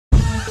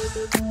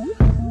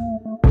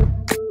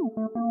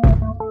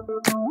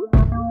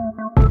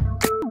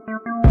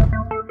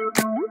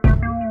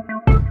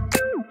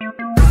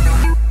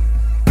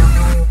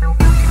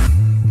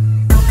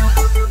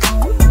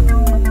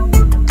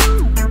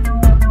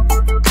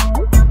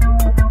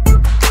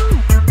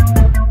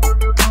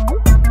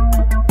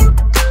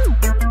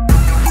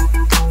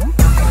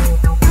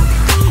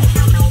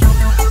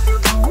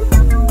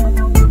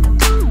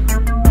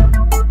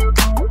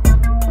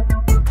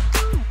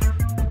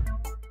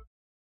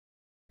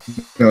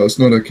No, it's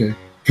not okay.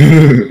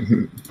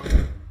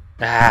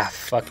 Ah,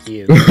 fuck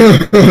you.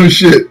 Oh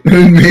shit, I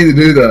didn't mean to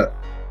do that.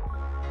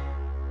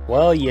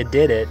 Well, you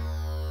did it.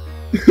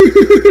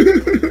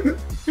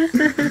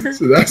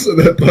 So that's what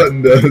that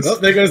button does. Oh,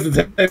 there goes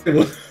the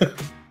table.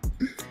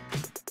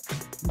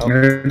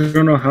 I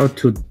don't know how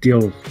to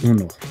deal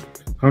Uno.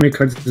 How many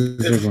cards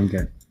does everyone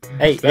get?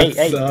 Hey, hey!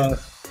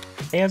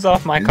 Hands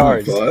off my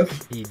cards,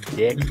 5. you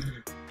dick.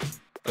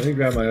 I didn't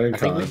grab my own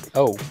card.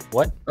 Oh,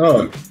 what?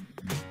 Oh.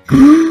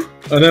 Oh,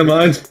 never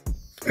mind.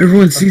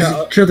 Everyone sees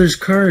each other's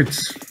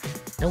cards.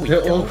 No, we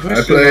They're all don't. I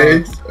question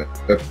played marks.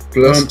 a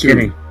plus I'm 2.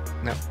 kidding.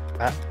 No.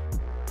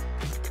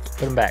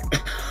 Put him back.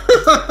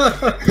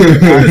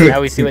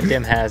 Now we see what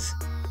Dim has.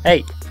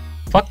 Hey,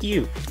 fuck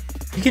you.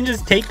 You can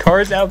just take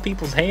cards out of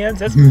people's hands?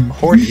 That's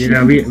horseshit.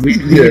 Yeah, we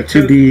need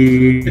to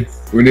be...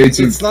 We need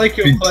to It's like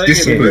you're be playing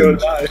in real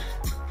disciplined. life.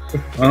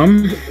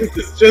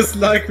 It's just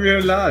like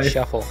real life.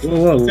 Shuffle.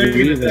 Whoa, whoa, Take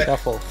it wait. back.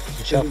 Shuffle.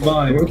 Shuffle.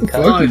 Mine. What the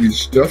Cut. fuck? You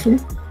shuffle?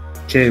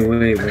 Okay,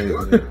 wait.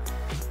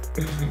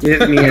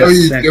 Give me How a are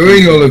you second.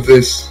 doing all of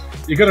this?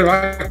 You gotta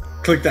right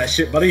click that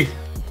shit, buddy.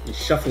 You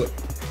shuffle it.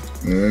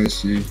 I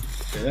see.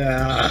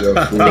 Yeah.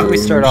 Shuffle. I think we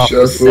start off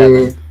with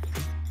shuffle. 7.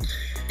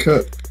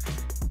 Cut.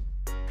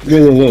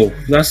 Whoa.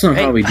 That's not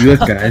how we do it,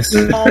 guys.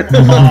 Come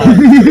on.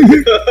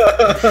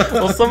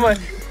 Well, someone...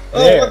 Oh,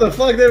 There. what the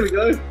fuck? There we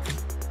go.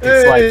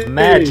 It's like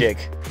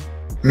magic.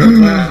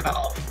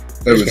 Wow.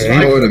 That was Okay.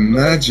 more than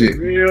magic.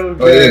 Real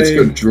game. Oh yeah, it's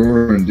got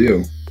draw and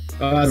deal.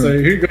 So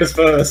who goes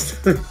first?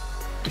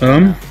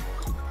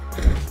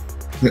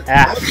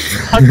 Ah,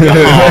 fuck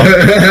off.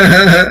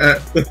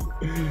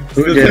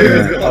 Who did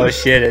that? Oh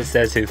shit, it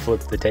says who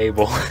flipped the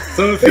table.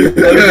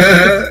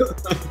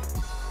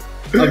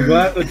 So I'm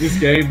glad that this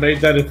game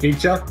made that a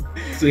feature,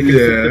 so you can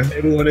flip the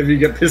table whenever you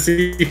get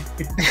pissy.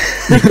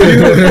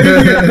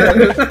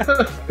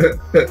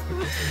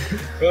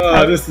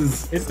 Oh, this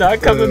is... It's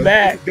not coming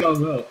back. It's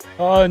gone well.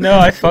 Oh no,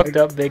 I fucked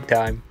up big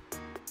time.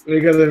 We're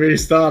gonna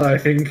restart, I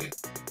think.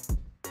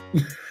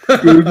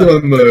 Good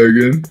one,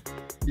 Logan.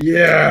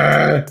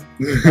 Yeah!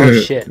 Oh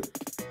shit.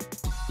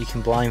 You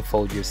can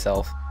blindfold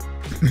yourself.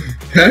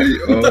 How do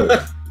you...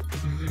 Oh.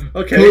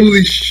 Okay.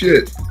 Holy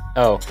shit.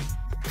 Oh.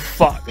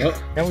 Fuck.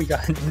 Oh. Now we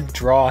got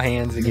draw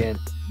hands again.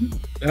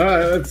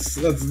 Alright, let's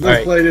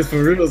Alright. play this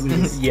for reals.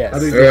 Yes. How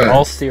do you- Alright. All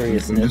I'm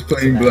seriousness. just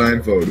playing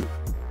blindfolded.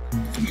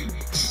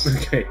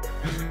 Okay.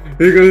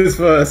 Who goes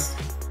first?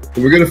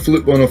 We're gonna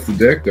flip one off the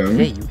deck, don't Yeah,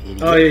 we? you idiot.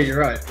 Oh yeah, you're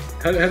right.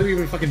 How do we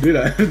even fucking do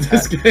that in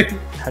this game?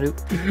 How do...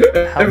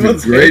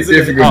 Everyone's Great hands in it.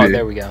 difficulty. Oh,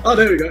 there we go. Oh,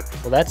 there we go.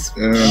 Well, that's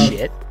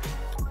shit.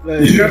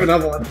 You grab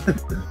another one.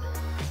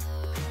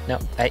 No,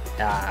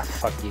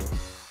 fuck you.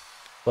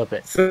 Flip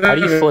it. So- How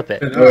do you flip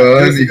it? I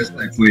need to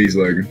say please,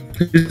 Logan.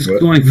 Who's What?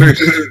 going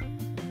first?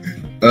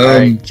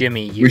 Alright,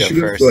 Jimmy, you we go should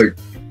have first. like...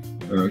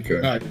 Okay.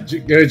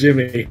 Alright, go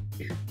Jimmy.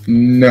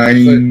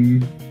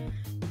 9...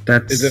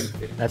 That's... Is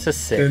it That's a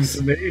 10 6.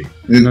 to me?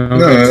 No,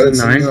 that's it's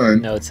a a 9.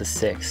 9. No, it's a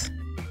 6.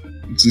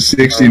 It's a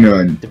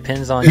 69.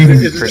 Depends on your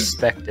Is it-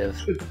 perspective.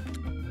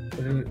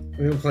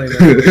 We're gonna play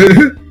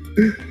that.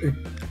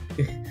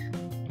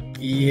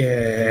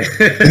 Yeah.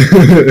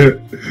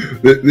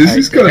 This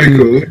is kind of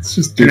cool. It's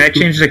just Can I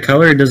difficult. change the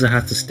color or does it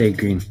have to stay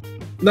green?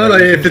 No,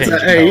 you if can it's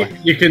change an the 8, color.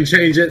 you can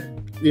change it.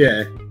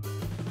 Yeah.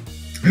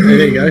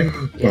 There you go.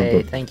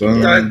 Yay, thank you,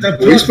 Bum, Dan. Are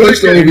we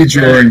supposed to all be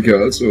drawing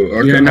cards? Or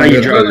I Yeah, can't now you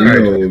have draw a that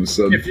card. all of a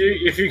sudden.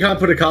 If you can't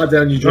put a card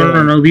down, you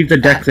draw. No, leave the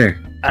deck there.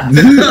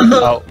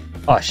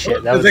 Oh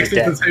shit, that was next a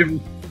deck. to the table.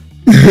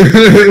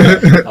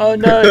 Oh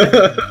no!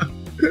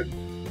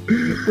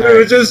 We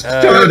were just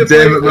trying God to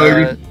damn play-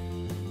 it,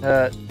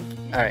 Logan.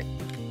 Alright.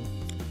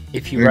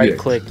 If you Okay. right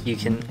click, you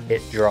can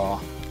hit draw.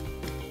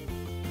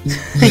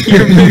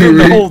 You're moving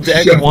the whole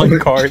deck Shuffle one it.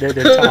 card at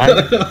a time.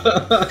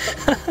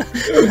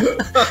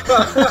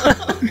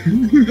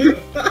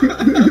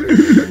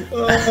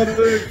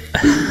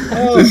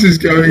 This is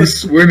going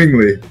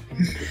swimmingly.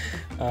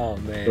 Oh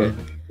man.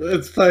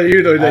 Let's play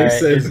Uno, they Alright,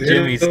 said. it's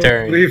Jimmy's It'll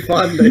turn. be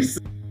fun, they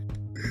said.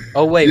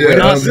 Oh wait, Yeah, we're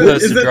not is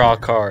supposed it- to draw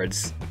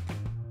cards.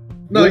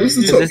 No, What was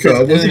the you, top This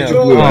card? is Wasn't it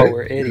Uno. blue, Oh, right?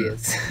 we're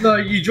idiots. no,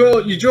 you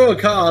draw a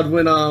card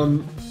when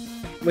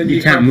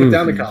you can't can't move. put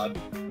down a card.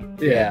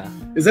 Yeah.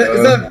 Is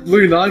that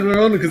blue 9 we're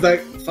on? Because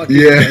that fucking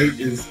Yeah. 8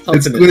 is It's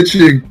pumping it.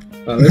 glitching.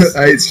 Oh, let's,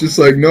 Eight's just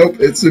like, nope,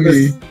 it's a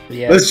me.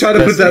 Yeah. let's try to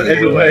put that's that the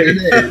anyway.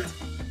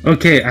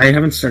 Okay, I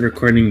haven't started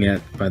recording yet,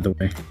 by the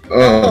way.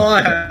 Oh,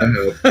 I have.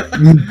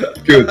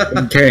 Good.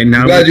 Okay,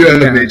 now Glad you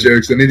have me,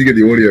 jokes. I need to get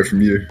the audio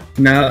from you.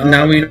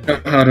 now we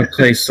know how to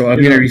play, so I'm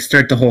gonna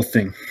restart the whole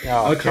thing.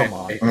 Oh, Okay. come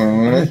on.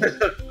 Aww.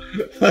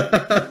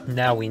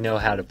 Now we know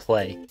how to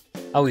play. I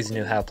always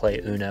knew how to play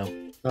Uno.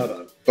 Hold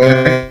on.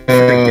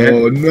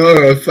 Oh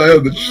no, I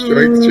failed the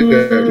strength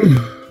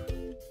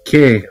check.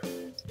 Okay.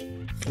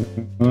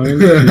 1,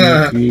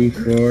 2, 3,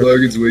 4.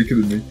 Logan's weaker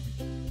than me.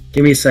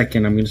 Give me a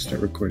second. I'm gonna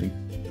start recording.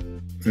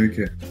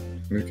 Okay.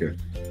 Okay.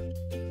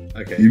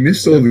 Okay. You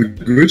missed all the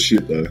good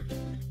shit though.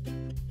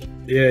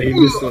 Yeah, he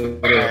missed all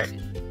Alright. that.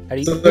 How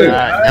do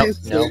you...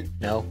 So,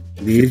 no.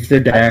 Leave the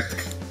deck.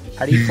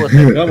 How do you flip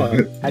it? Come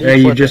on. How do Yeah,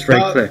 you flip just it?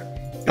 right click.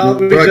 Can't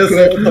we Right just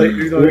click. all play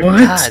Uno? What?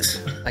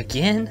 God,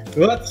 again?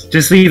 What?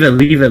 Just leave it.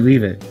 Leave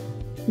it.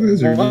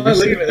 Where's your Why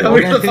leave it? Well,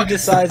 then who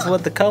decides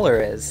what the color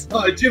is?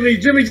 Oh, Jimmy,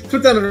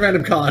 put down a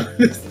random card.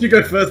 You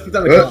go first, put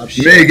down a Oh, card.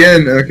 me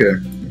again? Okay.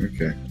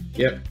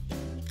 Yep.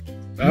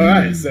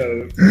 Alright,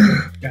 so...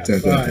 Da, da,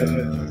 fine. da.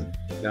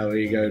 Now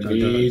we go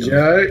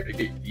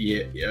Mejo.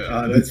 Yeah.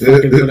 Oh, let's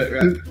fucking put it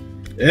right.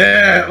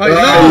 Yeah! Wait, Oh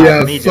no!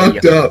 yeah, Me too,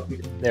 fucked yeah. up.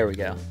 There we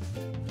go.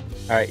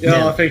 Alright,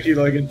 Yeah, Dim. thank you,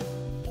 Logan.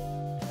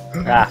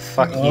 Ah,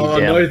 fuck you, Oh,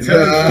 Dim. no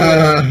turn.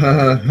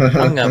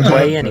 I'm gonna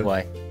play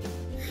anyway.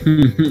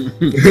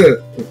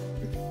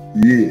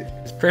 Yeah.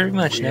 There's pretty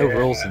much no Yeah.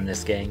 rules in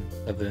this game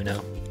of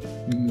Uno.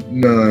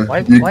 No, Why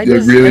it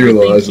does really everything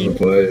relies on the keep-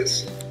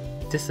 players.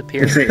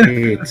 Disappear. It's an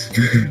 8.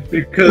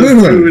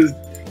 Because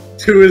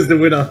two is the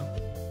winner.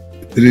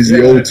 It is the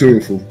Yeah. old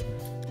toolful.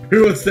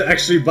 Who wants to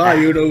actually buy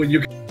Uno when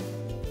you...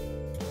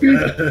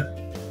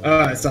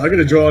 Alright, so I'm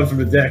gonna draw one from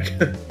the deck.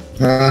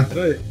 Huh?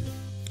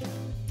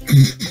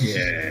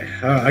 Yeah.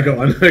 Alright, I got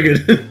one.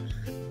 Good.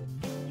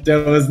 There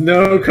was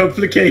no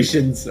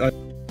complications.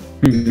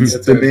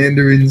 It's the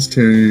Mandarin's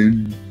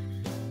turn.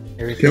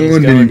 Everything's Come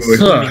on, going Dimmy boy.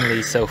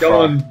 swimmingly so Go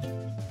far. on.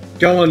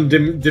 Go on,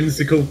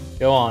 Dimsicle.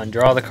 Go on,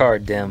 draw the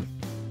card, Dim.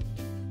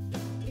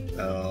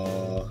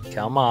 Oh,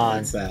 Come on.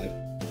 that's sad.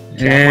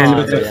 Come And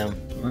on,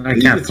 Dim. I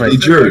can't play. He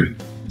drew.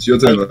 It's your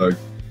turn, Log.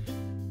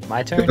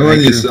 My turn? Come on,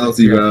 you Thank you.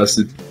 salty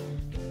bastard.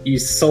 You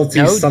salty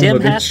No, son Dim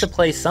of a has bitch. to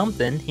play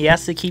something. He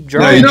has to keep he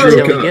drawing drew a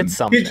until he card. gets He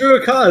something. drew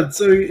a card,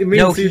 so it means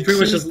No, he he pretty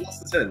much keep- just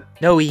lost his turn.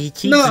 No, he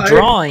keeps No, I-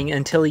 drawing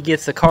until he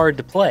gets a card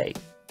to play.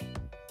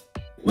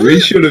 We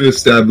should have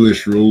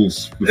established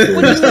rules before What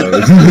we do you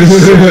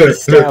started.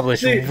 Establish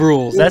See,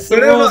 rules. That's the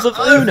Whenever rules of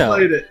I've Uno.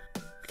 played it,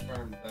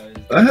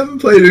 I haven't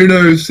played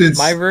Uno since.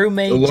 My a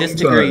roommate long just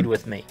time. agreed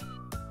with me.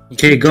 You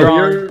Okay, keep go.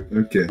 drawing.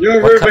 Okay.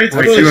 your What co- roommate's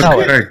what's What's the your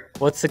color? color?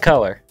 What's the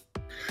color?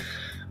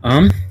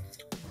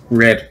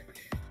 Red.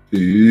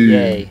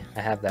 Yay, I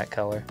have that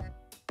color.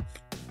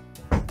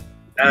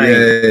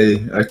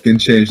 Yay! I can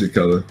change the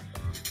color.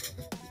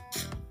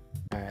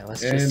 Alright,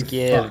 let's And just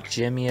give fuck.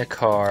 Jimmy a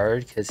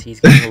card, because he's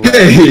gonna love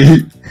Hey!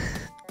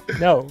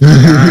 No.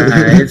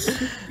 Nice.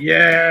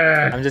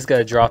 Yeah. I'm just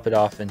gonna drop it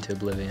off into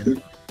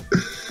oblivion.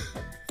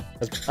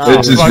 It's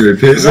just fuck. your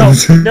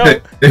peasants. No,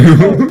 Alright.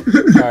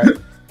 Alright.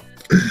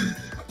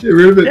 Get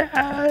rid of it.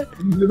 Yeah. It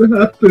never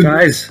happened.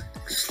 Guys,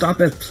 stop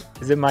it.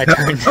 Is it my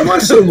turn? How am I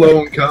so low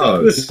on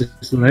cards?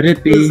 Just let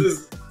it This be.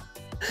 is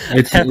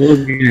It's I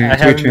Logan. I It's your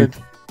haven't turn.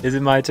 been... Is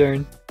it my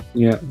turn?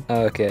 Yeah.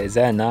 Okay, is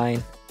that a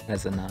 9?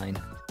 That's a 9.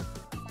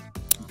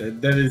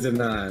 that is a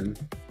 9.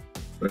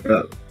 That's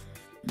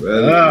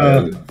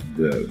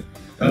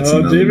Oh,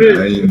 another Jimmy.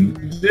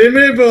 nine.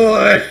 Jimmy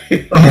boy.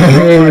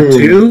 Oh,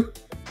 2?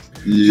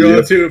 Draw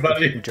Yep. 2,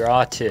 buddy.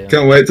 Draw 2.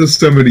 Can't wait till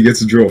somebody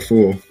gets a draw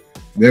 4.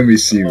 Then we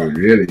see what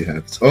really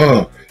happens.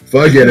 Oh, if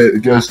I get it,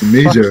 it goes to Fuck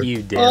Mejo.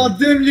 you, Dim. Oh,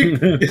 damn you!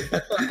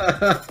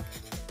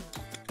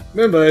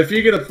 Remember, if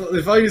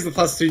I use the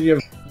 +2 and you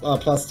have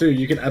 +2,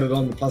 you can add it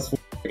on the +4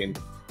 again.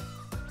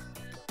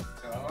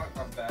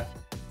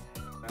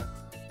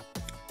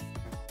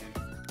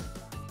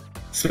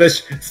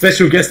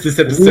 Special guest this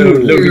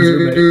episode,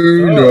 Logan's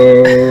roommate.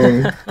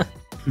 No.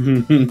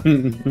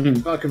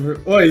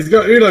 Fucking, oh, he's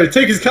got Uno.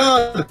 Take his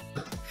card.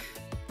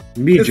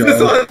 Me, It's this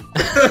Joe. one.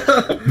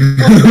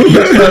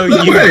 No,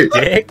 you Wait.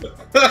 dick.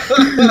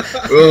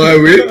 Well, I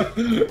win.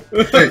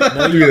 Hey, No,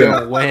 look you at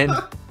don't win.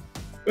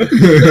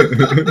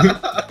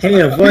 that. Hey,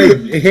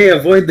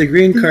 avoid the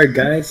green card,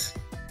 guys.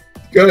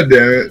 God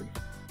damn it.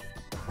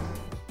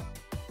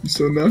 You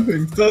saw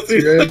nothing. So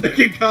he's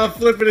fucking can't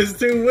flip it. It's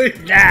too weak.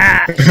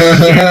 Ah!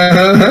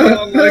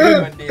 Oh,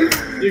 Logan,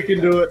 you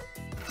can do it.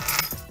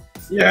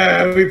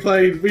 Yeah, we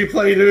played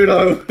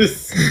Uno. Me,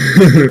 This Joe,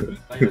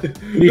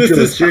 is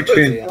it's your how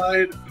turn. it's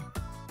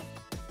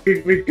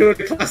played. We go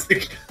to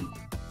classic.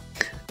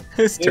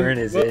 Whose turn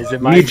is it? Is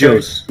it my Me,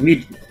 turn? Joe's.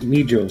 Me,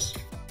 Joe's.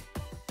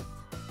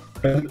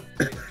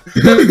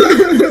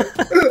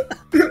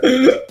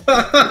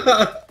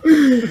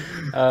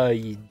 Oh,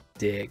 you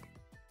dick.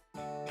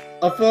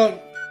 I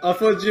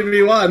thought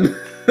Jimmy won.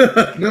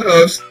 No,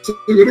 I've still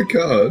got a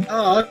card.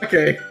 Oh,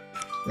 okay.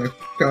 I can't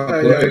Oh,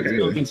 play yeah, it. okay.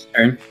 really. Logan's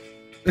turn.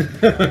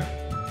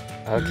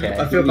 Okay.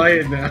 I feel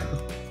bad now.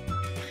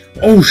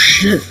 Oh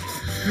shit!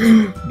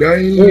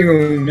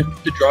 Damn.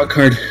 The draw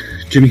card.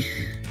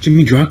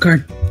 Jimmy, draw a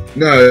card.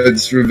 No,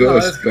 it's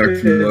reversed. Oh, Back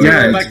from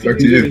Yeah, it's back back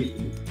to you.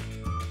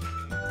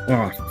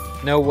 Oh,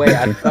 No way,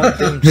 I thought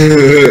them.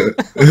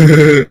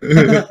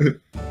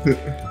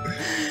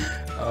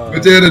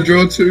 But they had a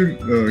draw too.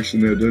 Oh,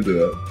 actually, no, don't do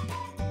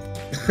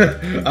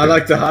that. I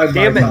like to hide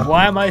Damn my it,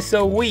 why am I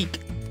so weak?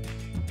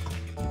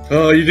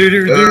 Oh, you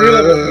do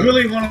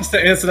really want us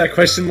to answer that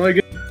question,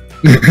 Logan?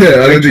 I I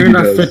don't think he turned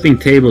off does. flipping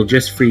table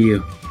just for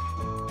you.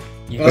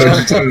 You Oh, just,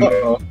 just turn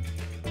it off.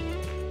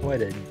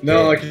 what a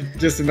No, I dick. can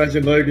just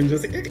imagine Logan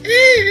just like,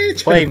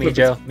 Play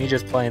Mejo.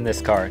 Mejo's playing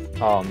this card.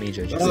 Oh,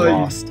 Mejo just Oh, you-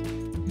 lost.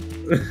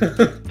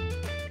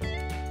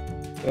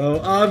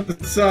 Well, I'm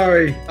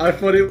sorry. I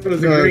thought it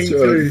was a No, green it's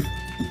alright. too.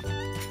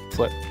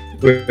 Flip.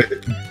 Wait,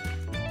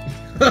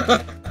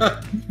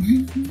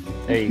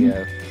 There you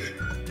go.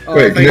 Oh,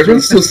 wait, can thank everyone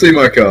you. still see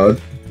my card?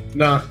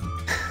 Nah.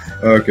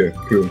 Okay,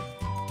 cool.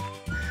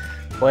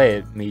 Play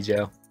it,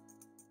 Mejo.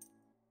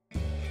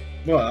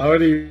 What? I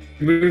already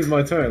moved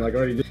my turn. Like, I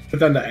already did. Put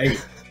down to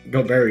 8.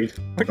 Got buried.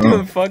 We're Oh.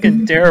 doing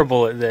fucking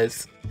terrible at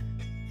this.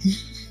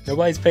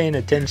 Nobody's paying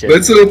attention.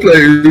 Let's all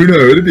play Uno.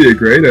 It'd be a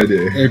great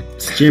idea.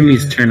 It's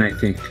Jimmy's turn, I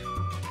think.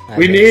 I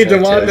We think need so,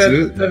 the one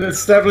too. that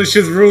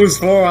establishes rules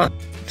for us.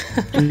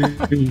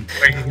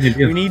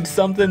 We need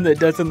something that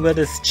doesn't let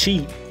us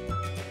cheat.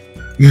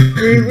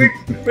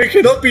 We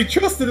cannot be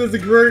trusted as a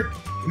group.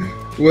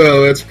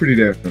 Well, that's pretty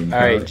damn.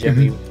 Alright,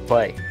 Jimmy,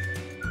 play.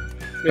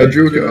 I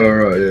drew a card.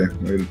 Alright, yeah.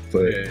 I'm gonna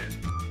play it.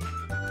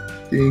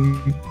 Ding.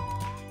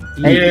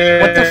 Hey,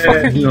 Yeah. what the fuck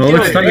are you No,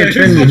 doing? it's not your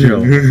turn,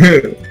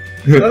 Mejo.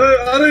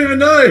 I don't even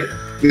know.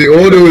 The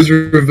order was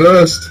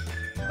reversed.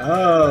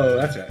 Oh,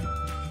 that's right.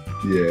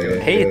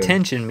 Yeah. Pay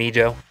attention,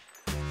 Mejo.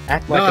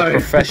 Act like No. a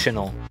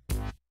professional.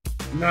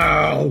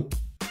 No.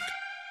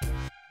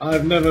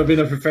 I've never been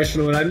a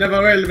professional and I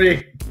never will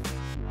be.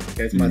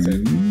 Okay, it's my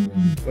turn.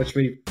 Watch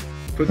me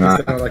put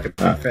this down like a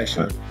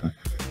professional.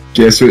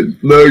 Guess what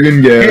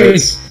Logan Hey,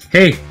 gets?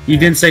 hey, you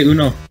didn't say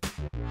Uno.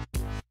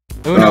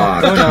 Uno,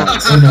 Ah,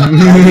 Uno.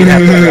 You'd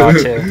have to draw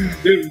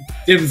too.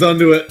 Dim's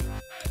onto it.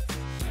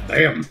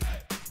 Damn.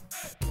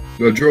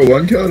 Do I draw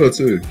one card or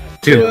two?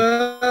 Two.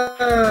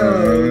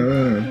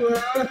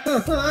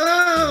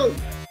 Whoa.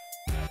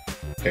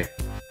 Okay.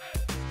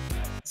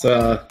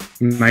 So,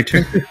 My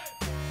turn.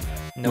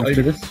 Nope.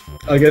 After this.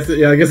 I guess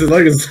it's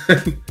Logan's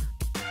turn.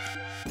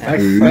 Ah,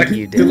 Ooh. fuck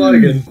you, to dude.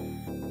 Logan.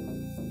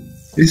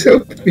 He's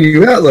helping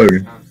you out,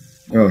 Logan.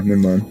 Oh, never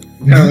mind.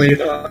 Apparently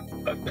not.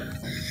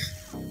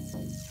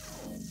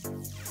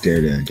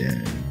 Dun, dun,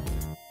 dun.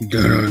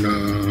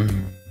 Dun-dun-dun.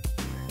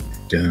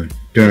 Dun,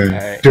 dun,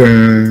 Alright.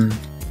 dun.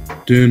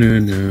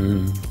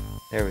 Dun-dun-dun.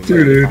 There we Do,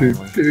 go. do,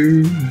 finally.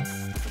 do, do.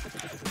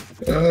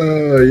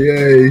 Oh,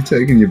 yay,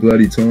 taking your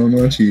bloody time,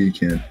 aren't you? You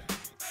can.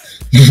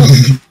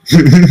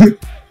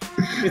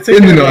 It's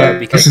In the okay. night. Yeah,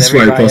 because This is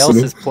way everybody else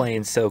possible. is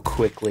playing so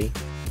quickly.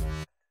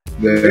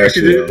 We There,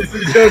 actually actually. did, this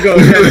is a joke.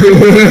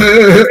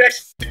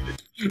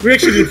 We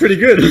actually did pretty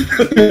good.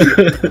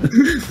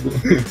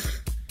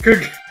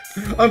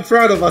 I'm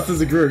proud of us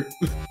as a group.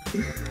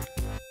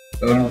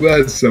 I'm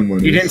glad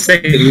someone. You is. didn't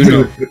say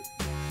Uno.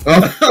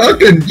 Oh,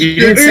 fucking You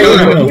didn't say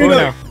Uno.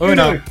 Uno.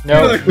 Uno.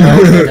 No, Uno.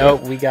 no, no,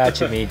 we got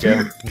you,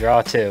 Mejo.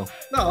 Draw two.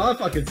 No, I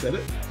fucking said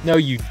it. No,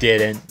 you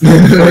didn't.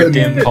 Or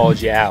Dim called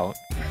you out.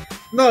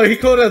 No, he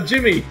called out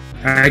Jimmy. He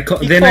Then I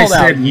called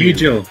said out you.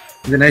 Mejo.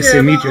 Then I Yeah,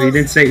 said but Mejo. You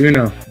didn't say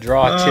Uno.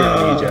 Draw two,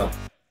 Mejo.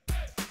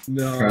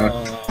 No.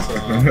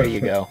 There you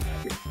go.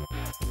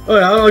 Oh,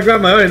 yeah, I'll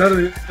grab my own. I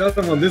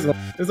don't want this one.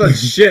 This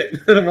one's shit.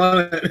 I don't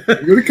want it. I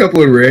got a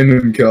couple of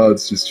random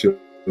cards just chilling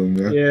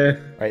there. Yeah.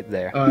 Right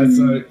there. Alright,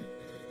 so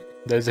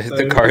Those are so-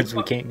 the cards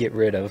we can't get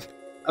rid of.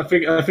 I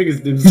think it's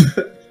Dim's.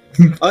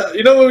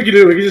 You know what we can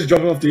do? We can just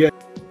drop him off the end.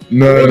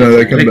 No,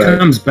 they come It back.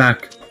 comes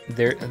back.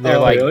 They're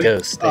Oh, like really?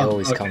 ghosts. They Oh,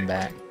 always okay. come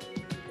back.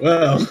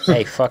 Well.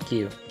 Hey, fuck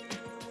you.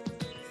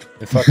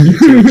 And fuck you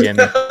too,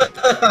 Jimmy.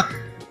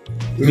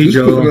 We'll just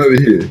put them over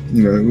here.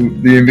 You know,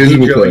 the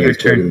invisible Mejo, players. your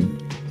turn.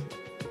 put in.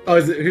 Oh,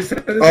 is it who's turn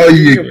is it? Oh,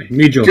 you.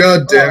 Mejo.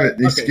 God damn it! Oh,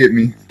 You okay. skipped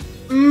me.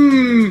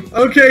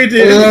 Okay,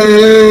 Dim.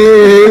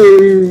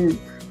 Oh,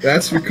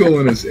 that's for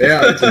calling us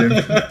out, Tim.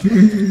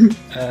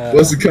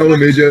 What's the color,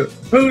 Mejo?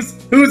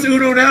 Who's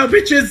Uno now,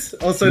 bitches?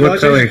 Also, What no, I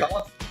changed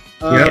color?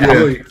 color. Yeah.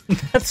 Blue.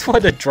 That's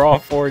what a draw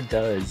four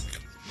does.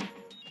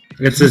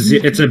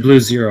 It's a blue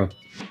zero.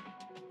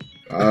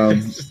 We're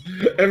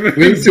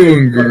Everything's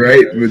doing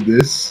great with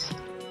this.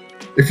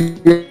 If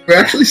we're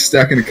actually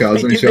stacking the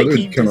cards Hey, on each they other,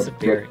 keep it'd come up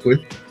disappearing.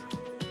 properly.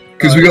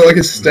 Because we got like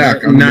a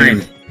stack. Nine.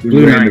 underneath the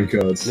Blue random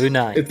nine. cards. Blue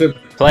 9. It's a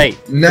Play.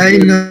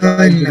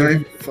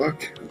 999.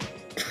 Fuck.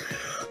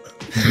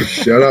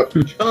 Shut up.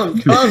 calm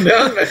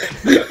down, man.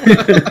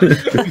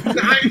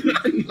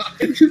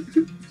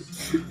 999.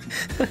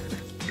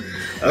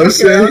 I was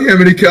saying how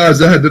many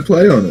cards I had to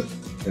play on it.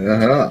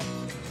 Aha.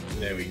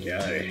 There we go.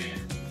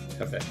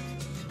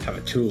 Have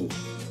a tool.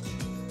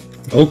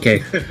 Okay.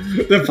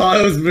 The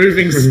pile's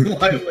moving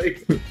slightly.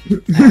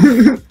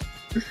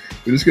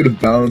 We just gotta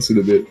balance it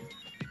a bit.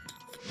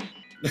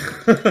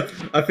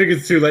 I think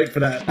it's too late for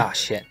that. Ah,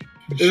 shit.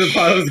 The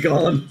pile's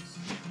gone.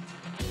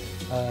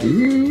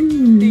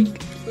 Ooh. Dink.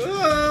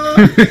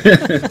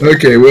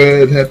 Okay,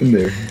 what happened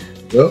there?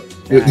 Well,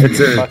 Nah,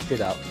 you fucked it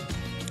up.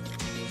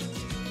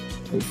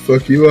 I'll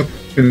fuck you up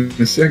in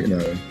a second.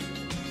 No,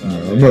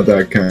 I'm not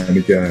that kind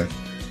of guy.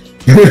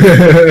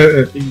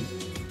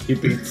 He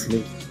beats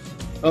me.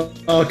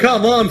 Oh,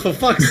 come on, for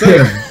fuck's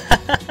sake!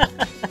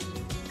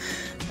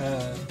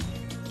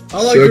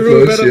 I like So the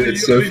rule close, better yet than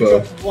so you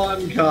only far. draw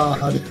one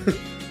card.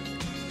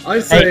 I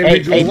say we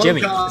draw Hey, one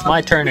Jimmy, card. it's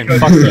my turn and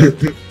fuck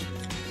you.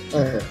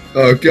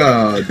 Oh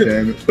god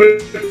damn it. Put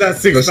that Can I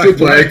six still back.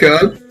 play a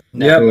card?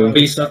 No. Yeah, Oh. but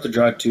you still have to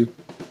draw it too.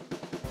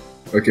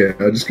 Okay,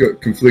 I just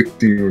got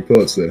conflicting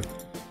reports there.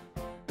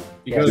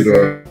 You gotta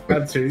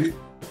grab two.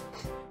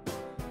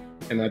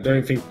 And I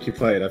don't think you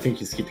played. I think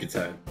you skipped your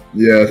turn.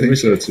 Yeah, I think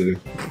so too.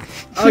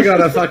 I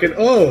got a fucking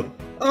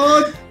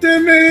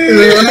Timmy!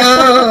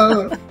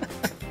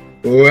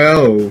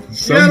 Well,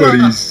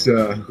 somebody's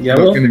not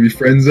Yellow? going to be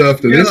friends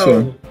after this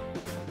Yellow. one.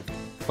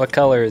 What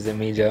color is it,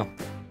 Mejo?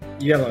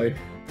 Yellow.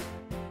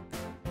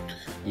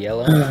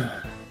 Yellow?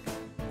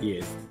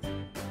 Yes.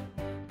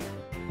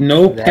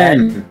 No That-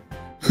 pen.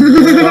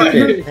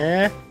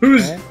 Eh?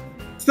 Who's? Eh?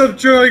 Stop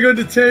drawing on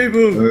the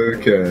table!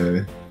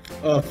 Okay.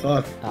 Oh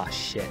fuck. Oh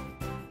shit.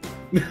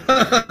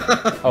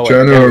 Oh,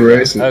 Trying to there we go.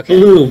 erase it. Okay.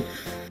 Blue.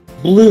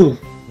 Blue.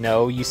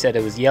 No, you said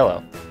it was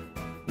yellow.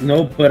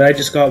 No, but I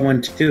just got one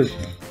too.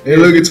 Hey,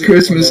 look, it's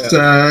Christmas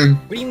time.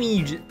 What do you mean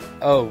you just...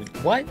 Oh,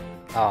 what?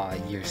 Aw,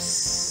 you're Wait,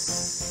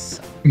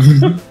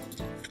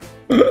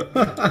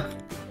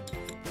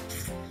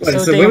 So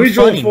so damn when we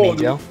draw funny, four,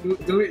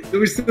 Mejo. do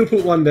we still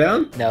put one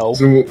down? No.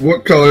 So,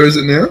 what color is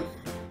it now?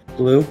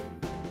 Blue.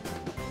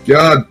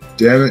 God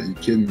damn it, you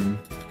kidding me.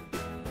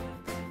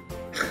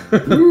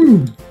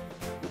 Woo.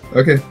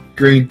 Okay,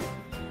 green.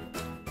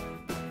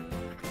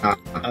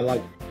 I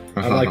like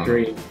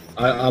green.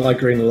 I like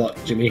green a lot,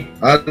 Jimmy.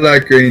 I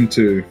like green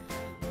too.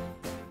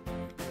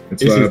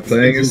 That's why I'm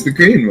playing as the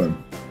green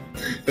one.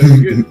 That's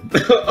good.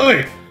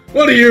 Oi!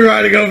 What are you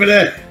writing over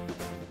there?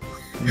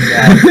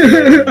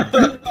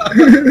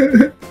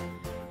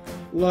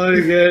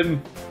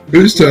 Logan.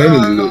 Whose turn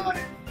is it?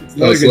 It's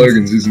That's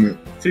Logan's, isn't it?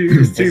 He's too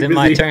Is it busy.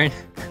 my turn?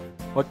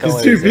 What color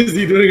He's too is it?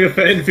 busy doing a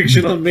fan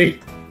fiction on me.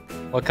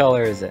 What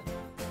color is it?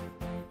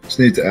 Just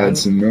need to add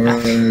some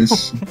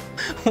noise.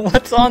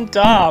 What's on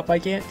top? I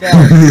can't tell.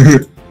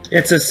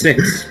 It's a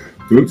 6.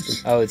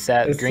 Oops. Oh, it's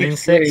that It's green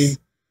 6 6?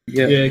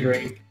 Yeah. Yeah,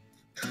 green.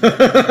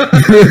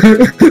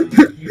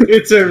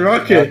 It's a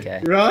rocket,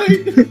 Okay.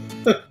 right?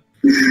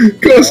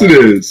 Of course it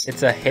is.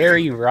 It's a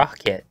hairy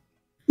rocket.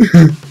 I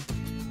think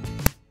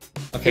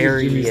it's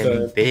Hairy Jimmy's and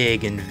turn.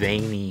 big and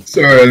veiny.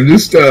 Sorry, I'm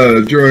just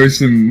drawing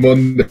some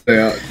Monday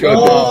out. God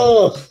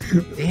Oh!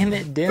 Damn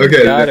it, Dim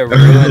Okay, gotta that-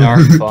 ruin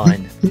our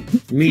fun.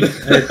 Me.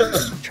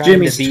 Trying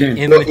Jimmy's to be turn.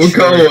 immature What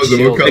color was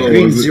it? What children. color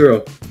Green was it?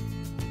 0.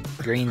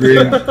 Green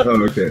Green. zero.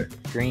 Oh, okay.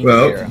 Green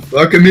Well, zero.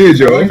 fuck me, I like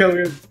Joe. how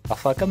we're... I'll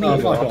fuck a Oh, meal.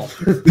 fuck off.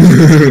 I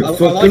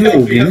Fuck like how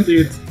you, we have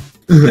Jim. to...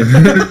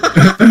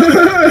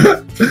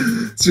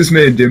 It's just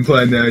me and Dim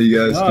playing now. You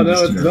guys Oh, can no,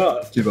 just, it's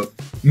not. give up.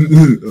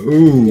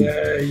 Ooh.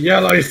 Yeah,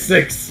 yellow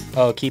 6.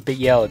 Oh, keep it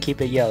yellow.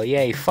 Keep it yellow.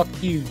 Yay, fuck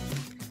you,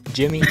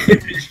 Jimmy. God.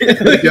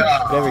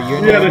 Whatever your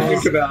You gotta name think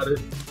is. about it.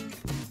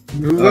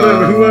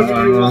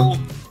 Whoever you are.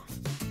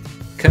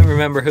 Couldn't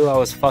remember who I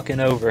was fucking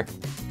over.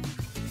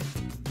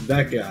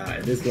 That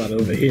guy, this one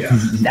over here.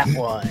 That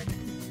one.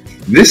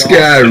 This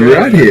guy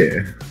right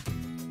here.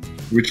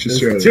 Which There's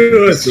Australian?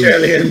 2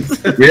 Australians.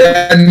 We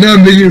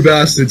outnumber you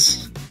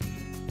bastards.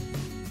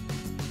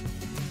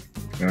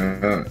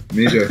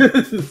 Mejo.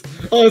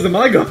 Oh, is it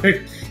my guy?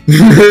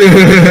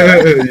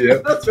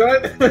 Yep. That's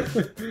right.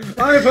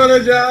 I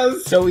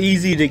apologize. So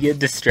easy to get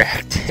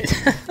distracted.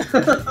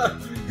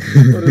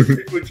 There's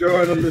people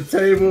drawing on the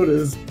table.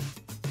 There's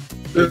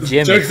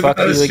Jimmy, jokes fuck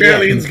about you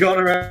Australians again.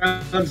 gone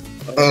around.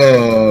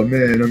 Oh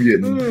man, I'm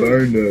getting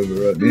boned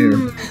over right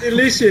now.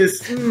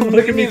 Delicious.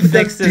 Look at me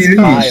fix this Delish,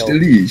 pile.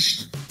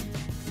 delish.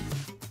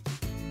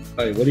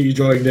 Hey, what are you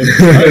drawing there?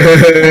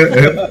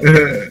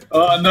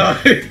 Oh no.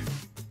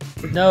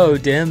 No,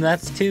 Dim,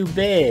 that's too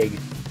big.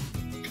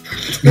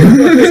 It's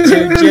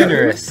too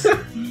generous.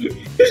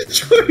 He's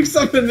drawing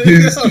something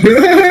he's, else.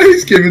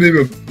 he's giving him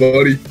a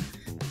body.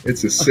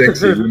 It's a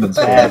sexy woman's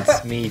body.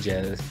 That's me,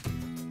 Joe.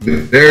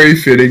 Very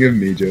fitting of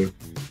Mejo.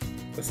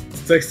 A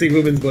sexy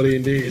woman's body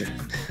indeed.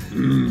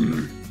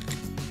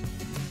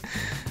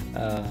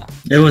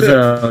 It was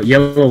a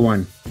yellow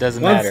one.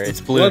 Doesn't Once- matter. It's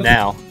blue once-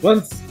 now.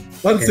 Once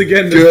Okay.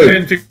 again, Good.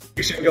 there's fan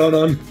fiction going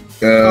on.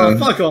 Oh,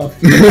 fuck off.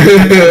 Put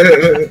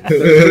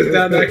Put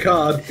down that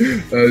card.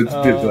 It's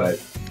a bit late.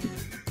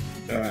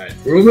 Alright.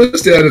 We're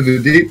almost out of the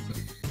deep.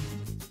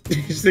 Did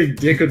you say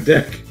dick or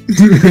deck?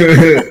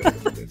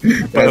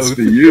 That's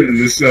for you to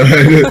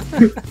decide.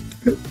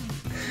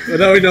 Well,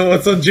 now we know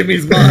what's on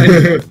Jimmy's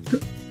mind.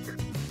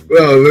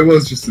 Well, there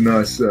was just a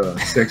nice,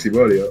 sexy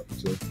body up.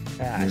 So.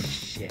 Ah,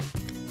 shit.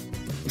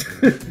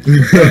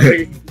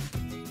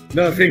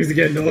 No, things are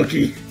getting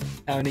naughty.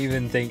 I don't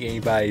even think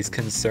anybody's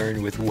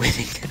concerned with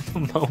winning at the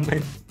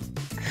moment.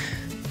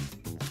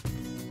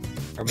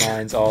 Our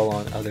minds all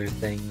on other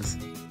things.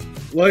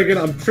 Logan,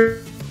 I'm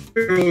pretty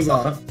sure the rules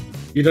are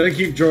you don't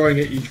keep drawing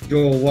it, you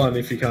draw one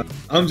if you can't.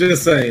 I'm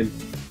just saying.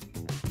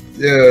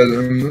 Yeah,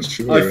 I'm not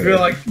sure. I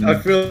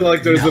feel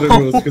like those are the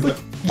rules because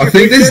I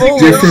think there's Full of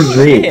different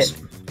shit.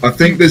 rules. I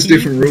think there's Keep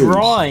different rules.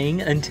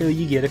 drawing until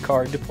you get a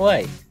card to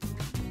play.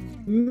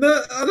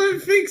 no, I don't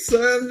think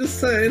so. I'm just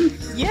saying.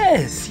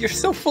 Yes, you're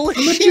so full of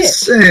I'm shit. just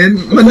saying.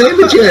 My name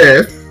is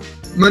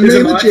Jeff. My Is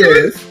it name my is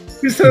turn? Jeff.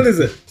 Whose turn is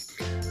it?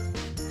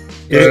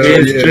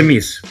 It's yeah.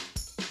 Jimmy's.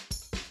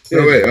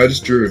 Oh wait, I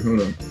just drew.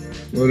 Hold on.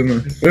 What am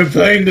I? We're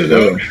playing the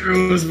Oh. Logan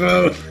rules,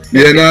 bro.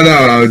 Yeah, no,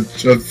 I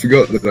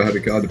forgot that I had a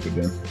card to put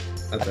down.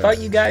 I thought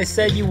you guys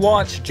said you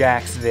watched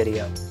Jack's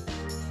video.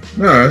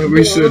 No,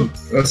 we said.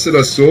 I said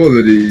I saw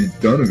that he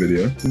done a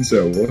video. Didn't say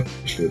I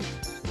watched it.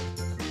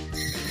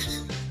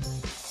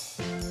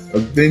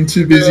 I've been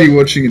too busy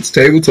watching It's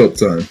Tabletop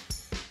Time.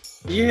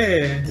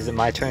 Yeah. Is it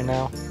my turn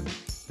now?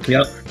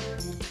 Yep.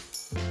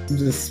 I'm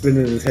just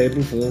spinning the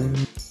table for him.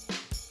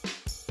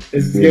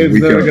 This Well, game's we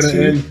never can't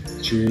gonna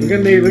see. end.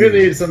 We're gonna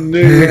need some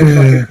new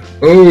fucking...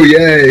 Oh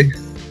yay!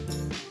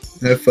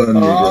 Have fun,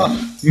 Oh,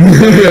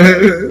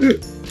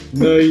 nigga.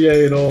 no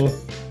yay at all.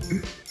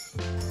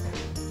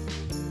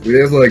 We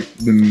have like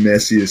the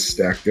messiest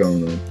stack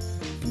going on.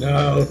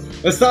 No.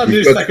 Let's start a new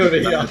We've got- stack over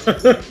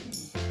here.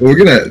 Well, we're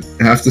gonna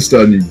have to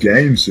start a new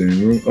game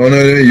soon. Oh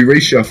no, you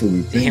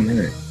reshuffled it. Damn it.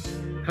 Mate.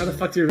 How the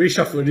fuck do you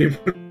reshuffle and you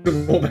put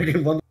them all back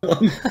in one? I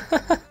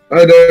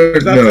don't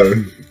That's know.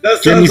 That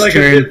sounds Jimmy's like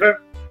turn. a different...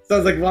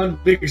 Sounds like one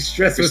big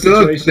stressful We still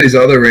have situation. these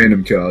other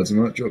random cards. I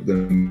might drop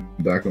them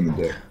back on the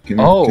deck. Can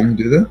we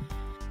do that?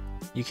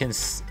 You can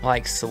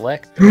like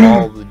select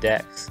all the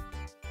decks.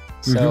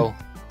 So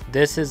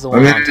this is the I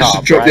one mean, on just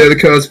top, drop right? the other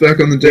cards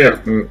back on the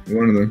deck.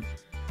 One of them.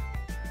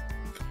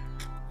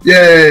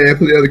 Yeah,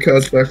 put the other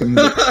cards back on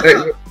the deck.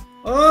 Hey,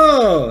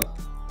 Oh!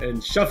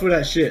 And shuffle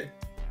that shit.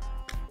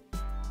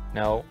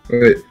 No,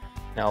 wait.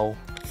 no.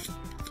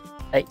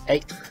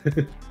 Hey.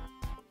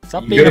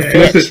 Stop You being a gotta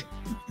flip bitch. it.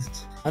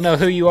 I know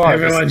who you are.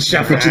 Everyone Just-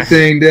 shuffle. Put your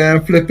thing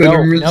down, flip it,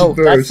 and rinse No, it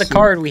that's the versa.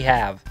 card we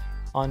have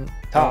on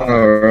top.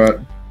 Alright.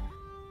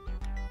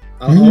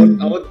 I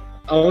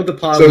want the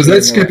pile. So is to that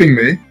be skipping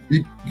me?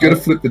 You gotta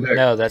flip the deck.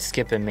 No, that's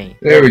skipping me.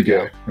 There we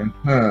go.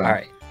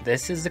 Alright,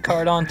 this is the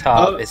card on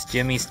top. Oh. It's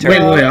Jimmy's Wait,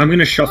 turn. I'm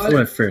gonna shuffle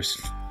it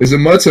first. Is it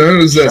my turn or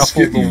is that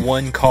Shuffle skipping? the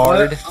one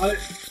card.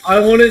 I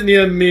want it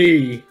near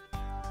me.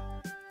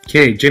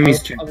 Okay,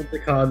 Jimmy's turn. I want the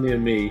card near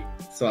me,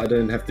 so I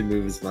don't have to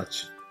move as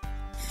much.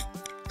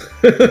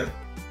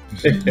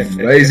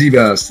 Lazy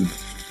bastard.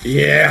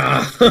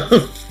 Yeah.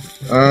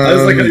 I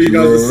was like how you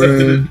guys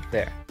accepted it.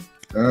 There.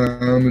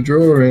 I'm a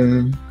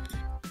drawing.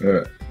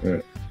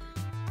 Alright.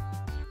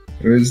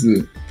 Where's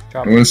the...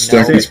 Drop I want to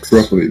stack no. this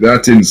properly.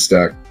 That didn't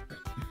stack.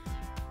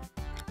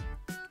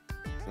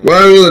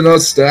 Why will it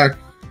not stack?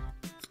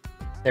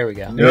 There we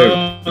go.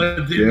 No,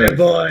 it didn't,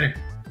 boy.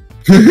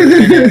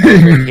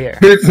 Over here.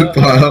 Hit the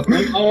pile.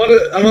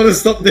 I want to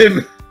stop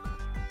them.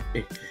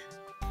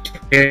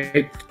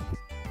 Okay.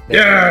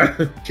 Yeah.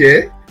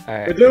 Okay. We're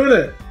Alright. doing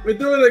it. We're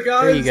doing it,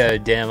 guys. There you go,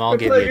 Dim. I'll We're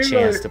give you a playing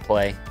chance like- to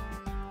play.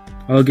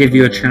 I'll give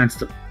you a chance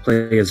to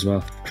play as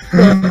well.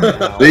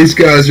 Now, These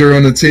guys are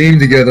on a team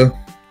together.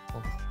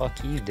 well,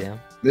 fuck you, Dim.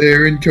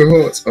 They're in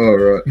cohorts.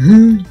 Alright.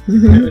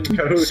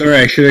 Sorry,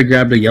 I should have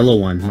grabbed a yellow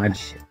one. Ah,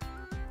 shit.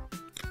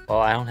 Well,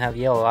 I don't have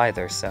yellow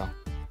either, so.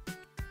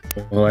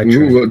 Well, I Ooh,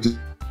 tried. what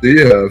do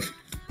you have?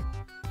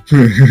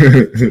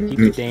 Keep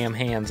your damn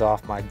hands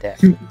off my deck.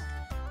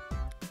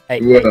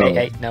 Hey, Well.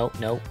 hey, no.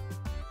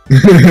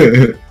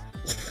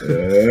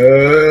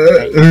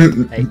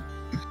 Hey,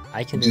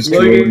 I can Just just. go-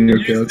 Logan, your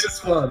use cards.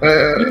 this one.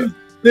 Uh,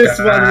 This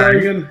one,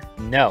 Logan.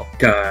 No.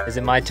 God, Is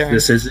it my turn?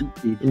 this isn't.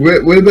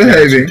 we're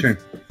behaving. Turn.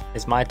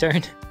 It's my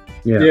turn?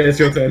 Yeah. Yeah, it's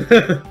your turn.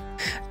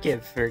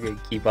 Can't friggin'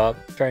 keep up.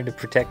 Trying to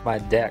protect my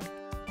deck.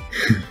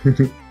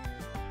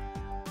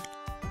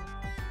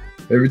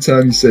 Every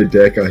time you say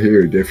deck, I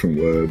hear a different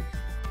word.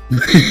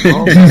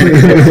 Oh,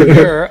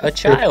 you're a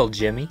child,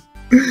 Jimmy.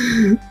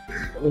 I'm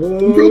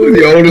probably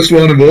the oldest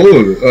one of all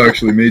of it. Oh,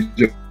 actually, me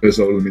just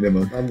older than me, never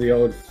mind. I'm the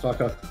old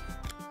fucker.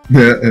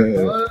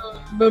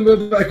 Remember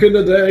back in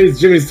the days,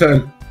 Jimmy's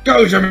turn.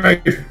 Go, Jimmy!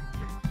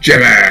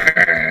 Jimmy!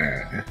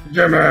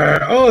 Jimmy!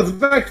 Oh, it's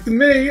back to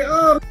me!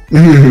 Oh,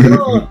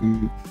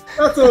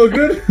 that's all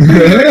good!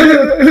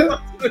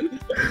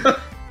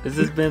 This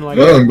has been like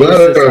Well, I'm glad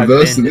closest I I've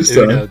reversed been it to this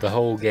time. Uno the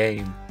whole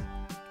game.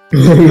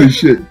 Holy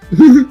shit.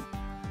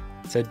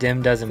 So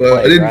Dim doesn't Well,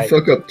 I play, didn't right?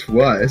 fuck up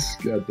twice.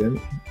 God damn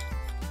it.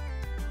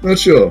 Not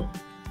sure.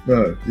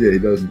 No, yeah, he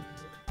doesn't.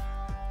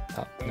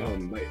 Oh, Oh, no.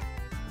 mate.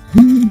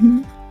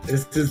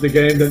 This is the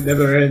game that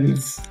never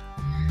ends.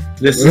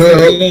 This is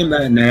Well, a game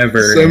that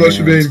never. So much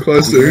for being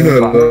close to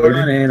Uno, Logan.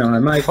 Running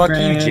on my Fuck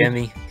friend. you,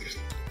 Jimmy.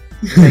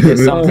 Make it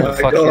something Oh to my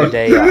fuck your God.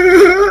 day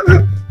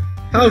up.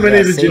 How many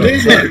Yeah, did you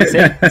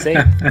need? see?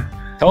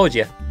 Told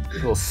you.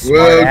 Little smart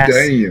Well, ass.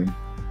 damn.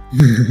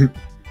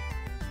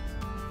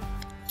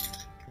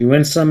 You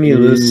win some, you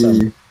lose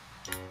some.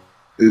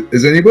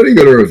 Has anybody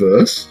got a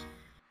reverse?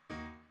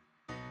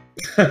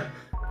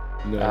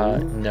 No.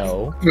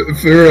 No.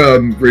 For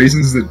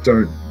reasons that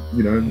don't,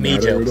 matter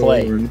Mejo, at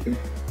play. all or anything.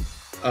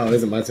 Oh,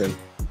 is it my turn?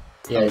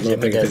 Yeah, I was not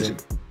Jimmy paying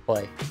doesn't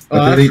play. Oh,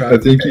 I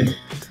that's think right.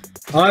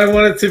 I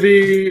want it to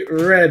be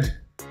red.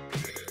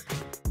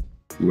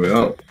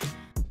 Well,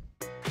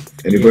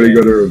 anybody Yeah.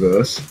 got a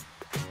reverse?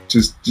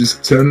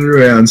 Just turn it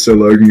around so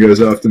Logan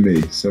goes after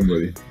me.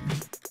 Somebody.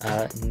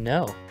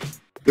 No.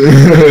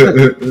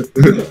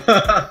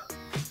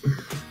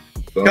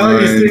 Fine,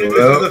 Can't you see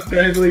well, this is a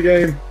family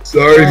game?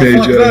 sorry, Oh,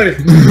 Major.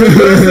 fuck, no.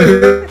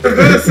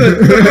 Reverse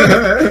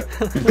it!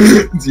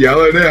 It's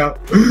yellow now.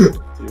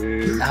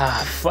 Dude.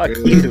 Ah, fuck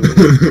you.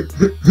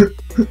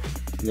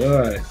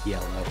 Alright.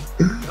 Yellow.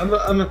 I'm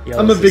a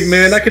Yellow's big the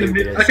man. I can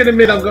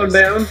admit I'm going stupidest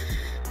down.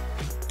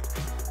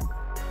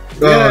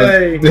 Oh,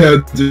 Yay! yeah,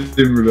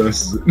 Jim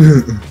reverses it.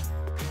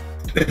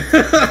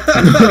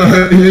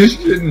 You're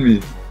shitting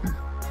me.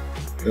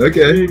 Okay.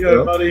 There you go,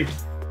 well, buddy.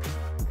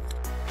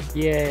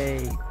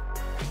 Yay.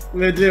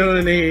 We're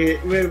doing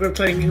it. We're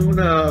playing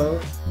Uno.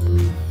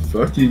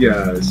 fuck you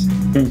guys.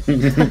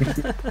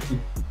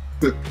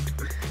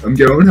 I'm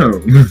going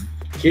home.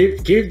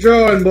 Keep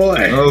drawing,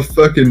 boy. I'll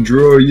fucking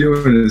draw you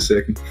in a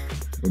second.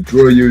 I'll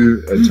draw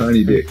you a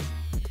tiny dick.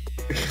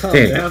 Calm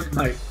Hey. down,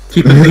 mate.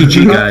 Keep it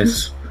PG,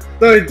 guys.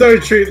 Don't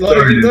treat Sorry,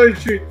 Logan. dude. Don't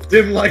treat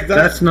Dim like that.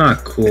 That's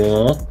not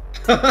cool.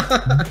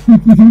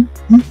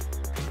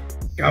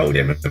 Go,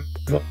 Dim,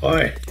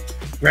 boy.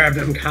 Grab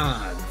them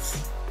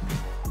cards.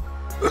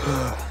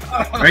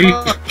 Are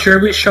you sure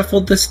we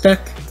shuffled this deck?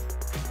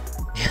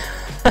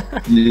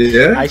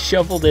 Yeah? I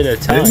shuffled it a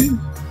ton. Maybe?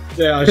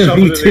 Yeah, I Me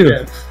shuffled it too.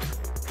 again.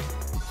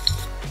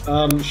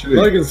 Should've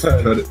Logan's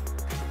turn. cut it.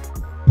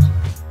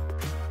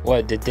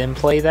 What, did Dim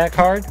play that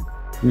card?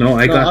 No,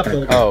 I No, got I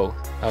that.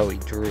 Oh, he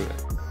drew it.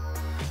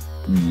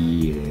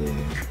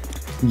 Yeah.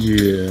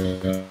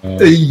 Yeah.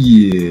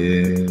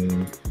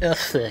 Yeah. Oh,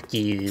 fuck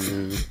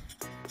you.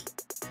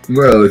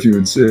 Well, if you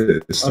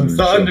insist. I'm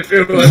starting to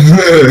feel.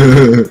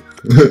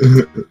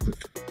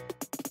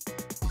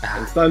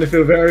 I'm starting to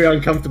feel very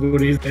uncomfortable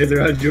these days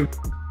around you.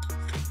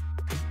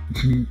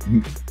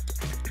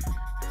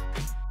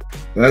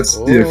 That's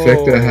the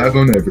effect I have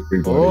on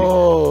everybody.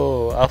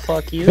 Oh, I'll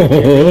fuck you.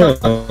 Oh,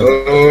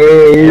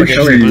 Oh, It's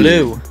shit.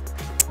 blue.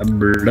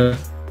 blah,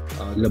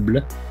 blah,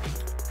 blah.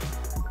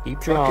 Keep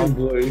Fucking drawing.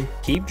 blue.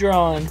 Keep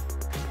drawing.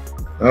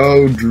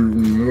 Oh,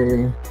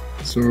 no.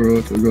 It's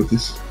alright, I got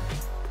this.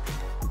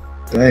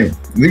 Dang. I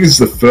think it's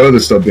the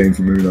furthest I've been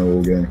from Uno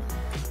all game.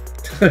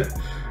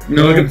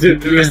 No, Welcome to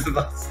the yeah, rest of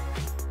us.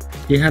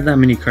 you had that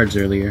many cards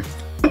earlier.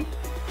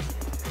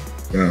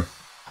 Yeah.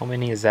 How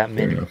many is that Fair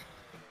many? enough.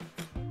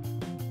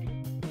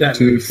 That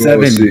 2, 4,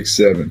 Seven. 6,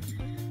 7.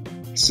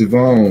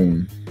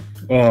 Savon.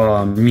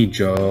 Oh, me,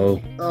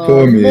 Joe.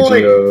 Poor me,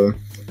 Mike, Joe.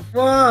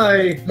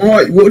 why?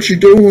 Mike, what you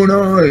doing,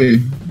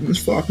 It's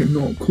fucking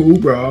not cool,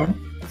 bro.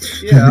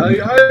 Yeah,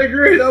 I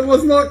agree. That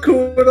was not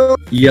cool at all.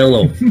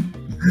 Yellow.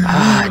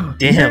 Ah,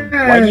 damn.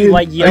 Why do you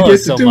like I yellow get to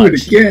so do much?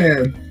 it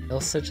again.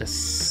 Yellow's such a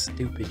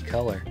stupid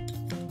color.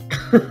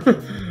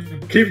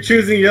 Keep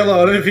choosing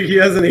yellow. I don't think he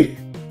has any.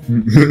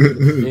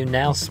 Do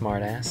now,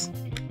 smartass.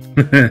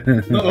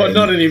 No,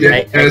 not anymore.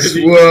 Hey, Guess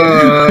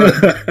what?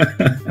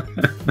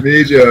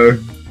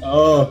 Mejo.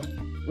 Oh,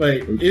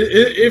 wait.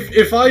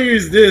 If I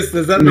use this,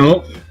 does that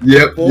No.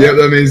 Yep, Four?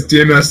 that means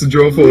Dim has to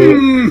draw for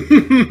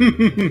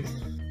it.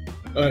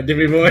 Alright,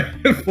 Dimmy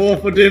boy. 4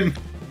 for Dim.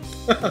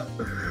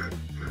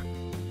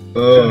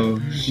 Oh,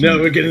 shit. Now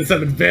we're getting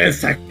some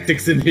advanced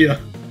tactics in here.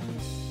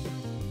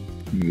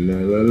 La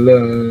la la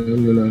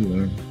la la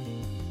la.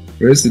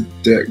 Where's the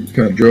deck?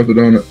 Can't drop it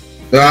on it.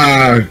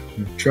 Ah!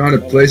 I'm trying to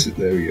place it.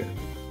 There we go.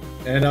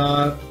 And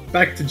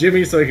back to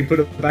Jimmy so he can put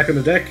it back on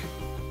the deck.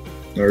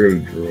 I gotta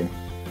draw.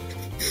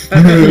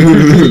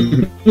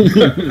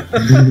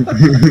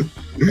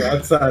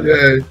 Outside.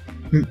 Yay.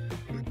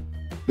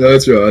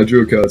 That's right, I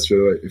drew a card straight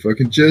away. If I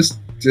can just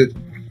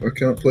I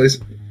can't place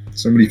it.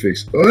 Somebody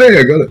fix it. Oh hey,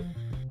 I got it. I'm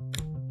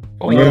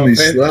Oh, only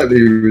fantastic. slightly